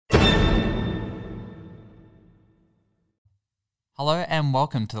Hello and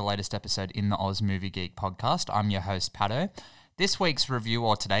welcome to the latest episode in the Oz Movie Geek podcast. I'm your host, Pato. This week's review,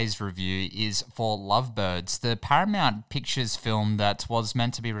 or today's review, is for Lovebirds, the Paramount Pictures film that was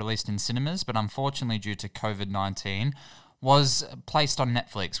meant to be released in cinemas, but unfortunately due to COVID-19, was placed on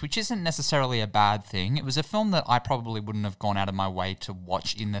Netflix, which isn't necessarily a bad thing. It was a film that I probably wouldn't have gone out of my way to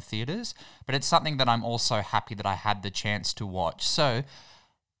watch in the theatres, but it's something that I'm also happy that I had the chance to watch. So,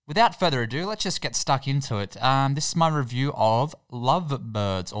 without further ado, let's just get stuck into it. This is my review of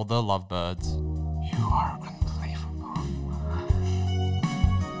Lovebirds, or The Lovebirds. You are unbelievable.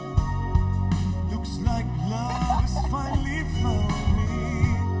 Looks like love has finally found me.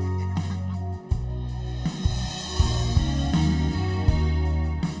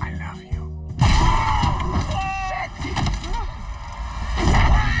 I love you.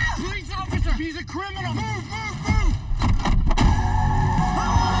 Police officer! He's a criminal! Move, move, move!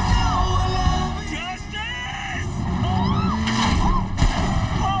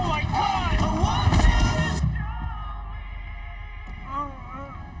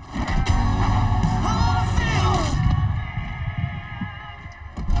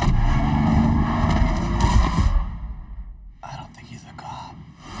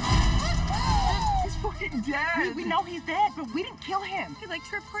 Dead. We know he's dead, but we didn't kill him. He'd like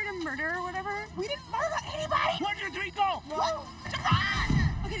to report a murder or whatever. We didn't murder anybody. 1, 2, 3, go! Run!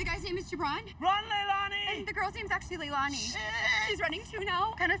 Okay, the guy's name is Jabron. Run, Leilani! And the girl's name's actually Leilani. She's running too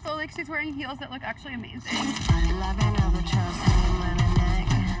now. Kind of slow, like she's wearing heels that look actually amazing. We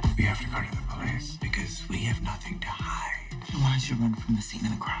have to go to the police because we have nothing to hide. Why did you run from the scene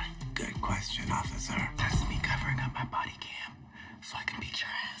of the crime? Good question, officer. That's me covering up my body cam so I can beat your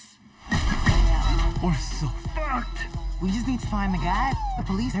ass. We're so fucked. We just need to find the guy the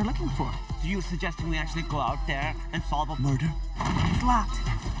police are looking for. So you're suggesting we actually go out there and solve a murder? It's locked.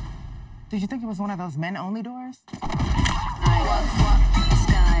 Did you think it was one of those men-only doors?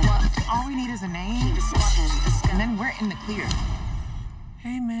 All we need is a name, and then we're in the clear.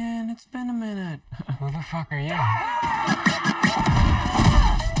 Hey man, it's been a minute. Who the fuck are you?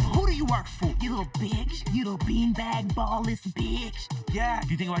 Who do you work for? You little bitch. You little beanbag ballless bitch. Yeah, do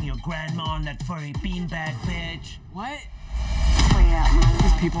you think about your grandma and that furry beanbag bitch? What?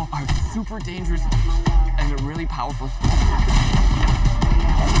 These people are super dangerous and they're really powerful.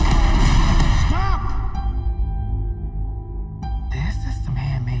 Stop! This is some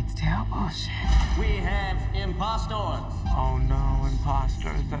Handmaid's Tale bullshit. We have impostors. Oh no,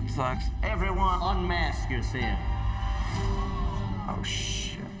 imposters, that sucks. Everyone unmask yourself. Oh,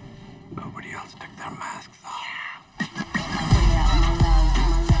 shit. Nobody else took their masks off.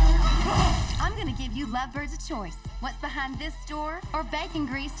 I'm gonna give you Lovebirds a choice. What's behind this door or bacon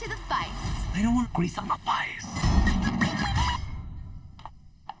grease to the face? I don't want grease on my face.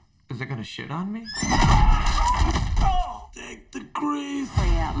 Is it gonna shit on me? Oh, take the grease.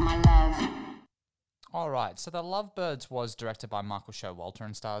 Alright, so The Lovebirds was directed by Michael Showalter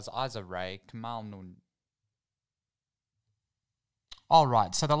and stars Isa Rae, Kamal Nun...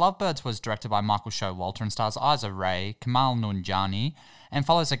 Alright, so The Lovebirds was directed by Michael Showalter and stars Isa Rae, Kamal Nanjiani, and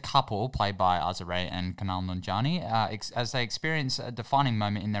follows a couple played by Isa Rae and Kamal Nanjiani as they experience a defining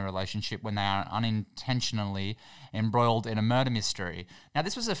moment in their relationship when they are unintentionally embroiled in a murder mystery. Now,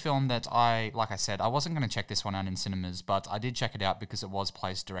 this was a film that like I said, I wasn't going to check this one out in cinemas, but I did check it out because it was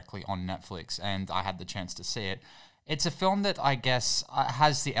placed directly on Netflix and I had the chance to see it. It's a film that I guess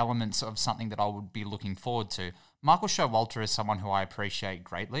has the elements of something that I would be looking forward to. Michael Showalter is someone who I appreciate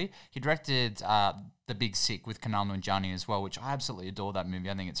greatly. He directed The Big Sick with Kumail Nanjiani as well, which I absolutely adore that movie.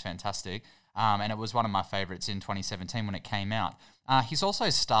 I think it's fantastic. And it was one of my favourites in 2017 when it came out. He's also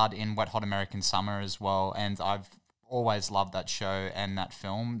starred in Wet Hot American Summer as well, and I've always loved that show and that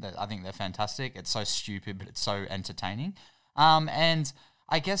film. I think they're fantastic. It's so stupid, but it's so entertaining. And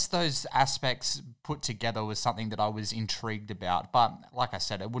I guess those aspects put together was something that I was intrigued about. But like I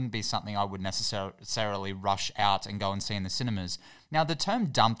said, it wouldn't be something I would necessarily rush out and go and see in the cinemas. Now, the term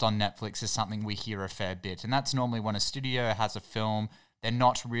dumped on Netflix is something we hear a fair bit. And that's normally when a studio has a film, they're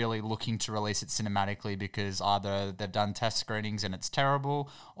not really looking to release it cinematically because either they've done test screenings and it's terrible,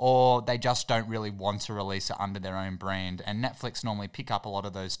 or they just don't really want to release it under their own brand. And Netflix normally pick up a lot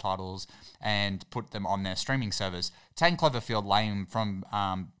of those titles and put them on their streaming service. 10 Cloverfield Lane from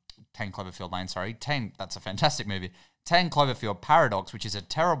 10 Cloverfield Lane, sorry. 10, that's a fantastic movie. 10 Cloverfield Paradox, which is a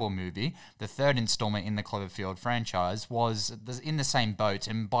terrible movie, the third installment in the Cloverfield franchise, was in the same boat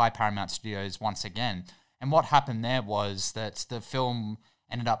and by Paramount Studios once again. And what happened there was that the film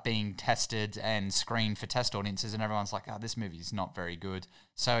ended up being tested and screened for test audiences, and everyone's like, oh, this movie's not very good.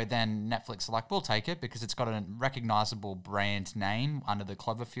 So then Netflix are like, we'll take it because it's got a recognizable brand name under the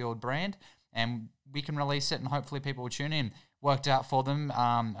Cloverfield brand. and we can release it, and hopefully people will tune in. Worked out for them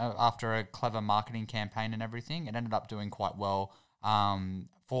after a clever marketing campaign and everything. It ended up doing quite well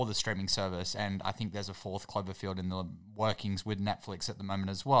for the streaming service, and I think there's a fourth Cloverfield in the workings with Netflix at the moment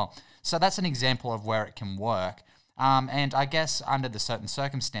as well. So that's an example of where it can work. And I guess under the certain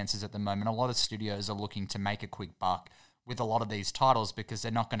circumstances at the moment, a lot of studios are looking to make a quick buck with a lot of these titles because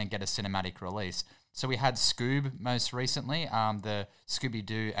they're not going to get a cinematic release. So we had Scoob most recently, the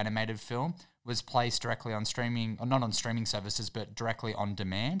Scooby-Doo animated film was placed directly on streaming, or not on streaming services, but directly on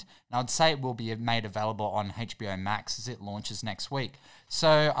demand. And I'd say it will be made available on HBO Max as it launches next week.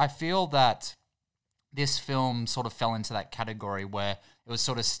 So I feel that this film sort of fell into that category where it was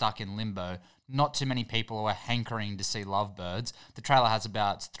sort of stuck in limbo. Not too many people were hankering to see Lovebirds. The trailer has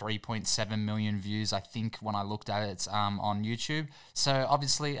about 3.7 million views, I think, when I looked at it on YouTube. So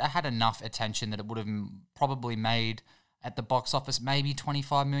obviously it had enough attention that it would have probably made at the box office maybe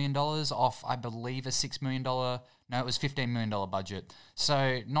 $25 million off, I believe, a $6 million, no, it was $15 million budget.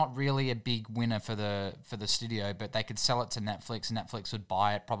 So not really a big winner for the studio, but they could sell it to Netflix, and Netflix would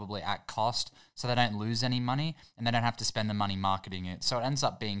buy it probably at cost, so they don't lose any money, and they don't have to spend the money marketing it. So it ends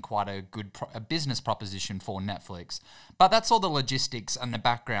up being quite a good a business proposition for Netflix. But that's all the logistics and the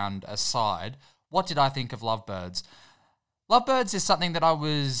background aside. What did I think of Lovebirds? Lovebirds is something that I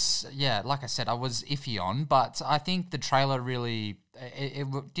was, like I said, I was iffy on, but I think the trailer really, it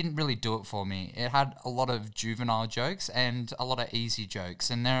didn't really do it for me. It had a lot of juvenile jokes and a lot of easy jokes,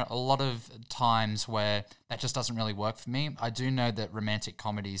 and there are a lot of times where that just doesn't really work for me. I do know that romantic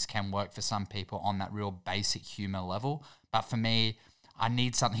comedies can work for some people on that real basic humor level, but for me, I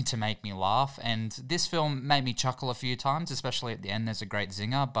need something to make me laugh, and this film made me chuckle a few times, especially at the end. There's a great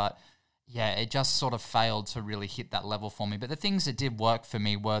zinger, but yeah, it just sort of failed to really hit that level for me. But the things that did work for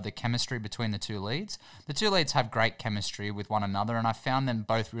me were the chemistry between the two leads. The two leads have great chemistry with one another, and I found them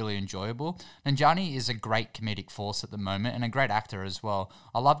both really enjoyable. Nanjiani is a great comedic force at the moment and a great actor as well.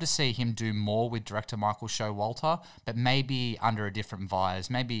 I love to see him do more with director Michael Showalter, but maybe under a different vise.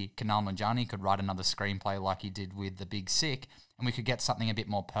 Maybe Kumail Nanjiani could write another screenplay like he did with The Big Sick, and we could get something a bit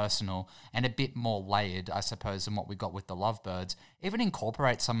more personal and a bit more layered, I suppose, than what we got with The Lovebirds. Even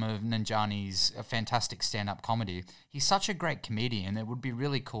incorporate some of Nanjiani's fantastic stand-up comedy. He's such a great comedian. It would be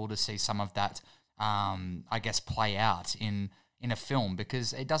really cool to see some of that, I guess, play out in a film,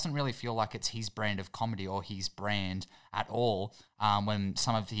 because it doesn't really feel like it's his brand of comedy or his brand at all when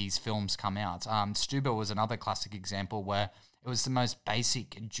some of his films come out. Stuber was another classic example where it was the most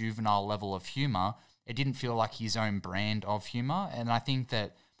basic juvenile level of humor. It didn't feel like his own brand of humor, and I think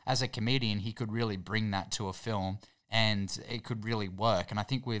that as a comedian, he could really bring that to a film, and it could really work. And I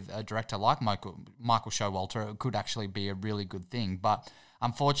think with a director like Michael Showalter, it could actually be a really good thing. But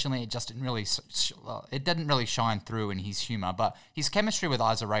unfortunately, it just didn't really shine through in his humor. But his chemistry with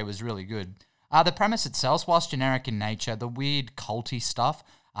Issa Rae was really good. The premise itself, whilst generic in nature, the weird culty stuff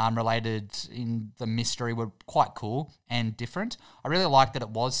related in the mystery were quite cool and different. I really liked that it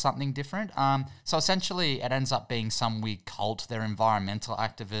was something different. So essentially, it ends up being some weird cult. They're environmental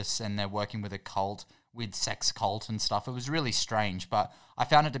activists, and they're working with a cult, with sex cult and stuff. It was really strange, but I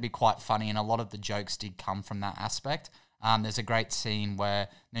found it to be quite funny, and a lot of the jokes did come from that aspect. There's a great scene where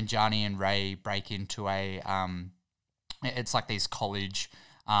Nanjiani and Ray break into it's like these college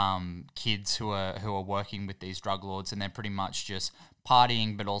kids who are working with these drug lords, and they're pretty much just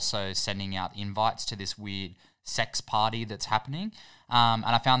partying, but also sending out invites to this weird sex party that's happening. And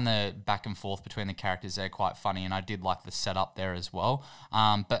I found the back and forth between the characters there quite funny, and I did like the setup there as well.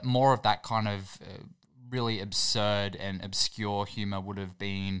 But more of that kind of really absurd and obscure humor would have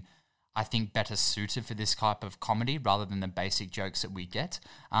been, I think, better suited for this type of comedy rather than the basic jokes that we get.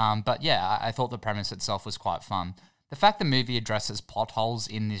 But yeah, I thought the premise itself was quite fun. The fact the movie addresses plot holes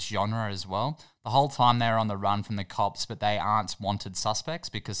in this genre as well. The whole time they're on the run from the cops, but they aren't wanted suspects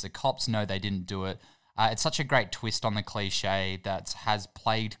because the cops know they didn't do it. It's such a great twist on the cliche that has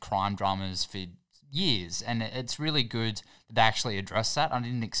plagued crime dramas for years, and it's really good that they actually address that. I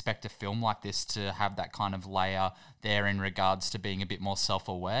didn't expect a film like this to have that kind of layer there in regards to being a bit more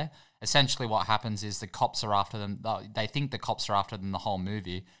self-aware. Essentially what happens is the cops are after them. They think the cops are after them the whole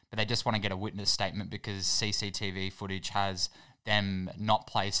movie, but they just want to get a witness statement because CCTV footage has them not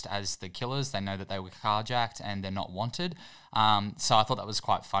placed as the killers. They know that they were carjacked and they're not wanted. So I thought that was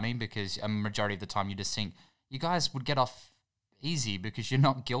quite funny because a majority of the time you just think, you guys would get off easy because you're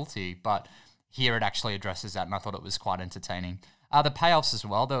not guilty, but here it actually addresses that, and I thought it was quite entertaining. The payoffs as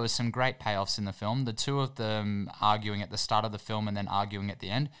well, there was some great payoffs in the film. The two of them arguing at the start of the film and then arguing at the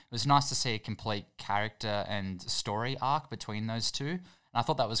end. It was nice to see a complete character and story arc between those two. And I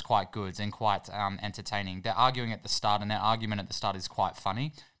thought that was quite good and quite entertaining. They're arguing at the start, and their argument at the start is quite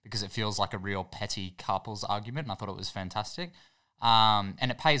funny because it feels like a real petty couples argument, and I thought it was fantastic.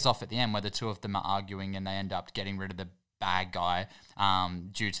 And it pays off at the end where the two of them are arguing and they end up getting rid of the bad guy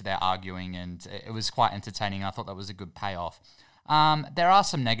due to their arguing, and it was quite entertaining. I thought that was a good payoff. There are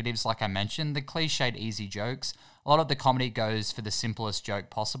some negatives, like I mentioned, the cliched easy jokes. A lot of the comedy goes for the simplest joke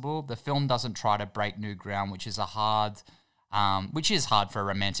possible. The film doesn't try to break new ground, which is hard for a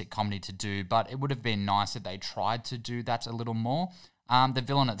romantic comedy to do, but it would have been nice if they tried to do that a little more. The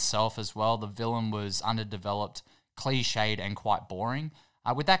villain itself as well, the villain was underdeveloped, cliched, and quite boring.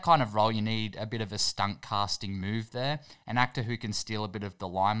 With that kind of role, you need a bit of a stunt casting move there, an actor who can steal a bit of the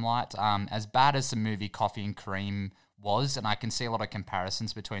limelight. As bad as the movie Coffee and Cream was, and I can see a lot of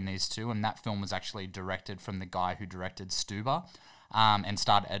comparisons between these two, and that film was actually directed from the guy who directed Stuber and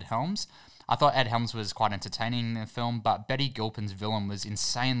starred Ed Helms. I thought Ed Helms was quite entertaining in the film, but Betty Gilpin's villain was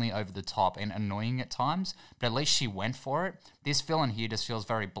insanely over the top and annoying at times, but at least she went for it. This villain here just feels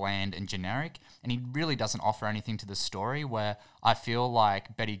very bland and generic, and he really doesn't offer anything to the story, where I feel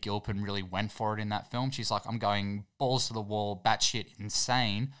like Betty Gilpin really went for it in that film. She's like, I'm going balls to the wall, batshit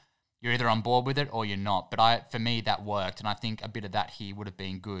insane. You're either on board with it or you're not. But for me, that worked, and I think a bit of that here would have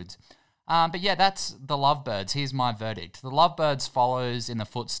been good. But yeah, that's The Lovebirds. Here's my verdict. The Lovebirds follows in the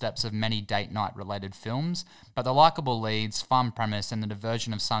footsteps of many date night related films, but the likeable leads, fun premise, and the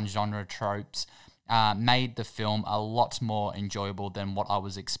diversion of some genre tropes made the film a lot more enjoyable than what I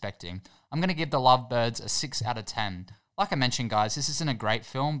was expecting. I'm going to give The Lovebirds a 6 out of 10. Like I mentioned, guys, this isn't a great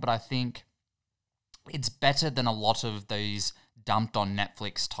film, but I think it's better than a lot of these dumped on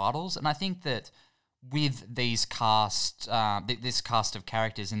Netflix titles, and I think that with these this cast of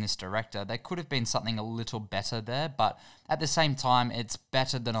characters in this director, there could have been something a little better there, but at the same time, it's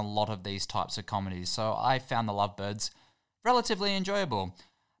better than a lot of these types of comedies, so I found The Lovebirds relatively enjoyable.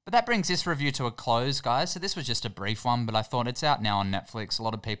 But that brings this review to a close, guys. So this was just a brief one, but I thought it's out now on Netflix. A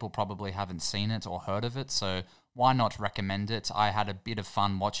lot of people probably haven't seen it or heard of it, so why not recommend it? I had a bit of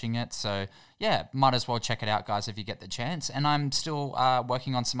fun watching it, so yeah, might as well check it out, guys, if you get the chance. And I'm still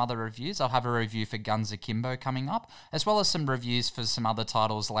working on some other reviews. I'll have a review for Guns Akimbo coming up, as well as some reviews for some other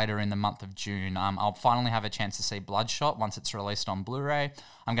titles later in the month of June. I'll finally have a chance to see Bloodshot once it's released on Blu-ray.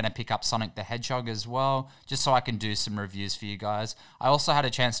 I'm going to pick up Sonic the Hedgehog as well, just so I can do some reviews for you guys. I also had a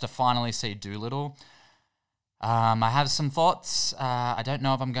chance to finally see Dolittle. I have some thoughts. I don't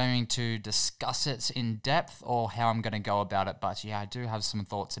know if I'm going to discuss it in depth or how I'm going to go about it, but yeah, I do have some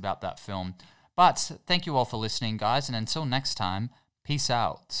thoughts about that film. But thank you all for listening, guys, and until next time, peace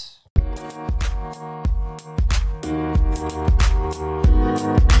out.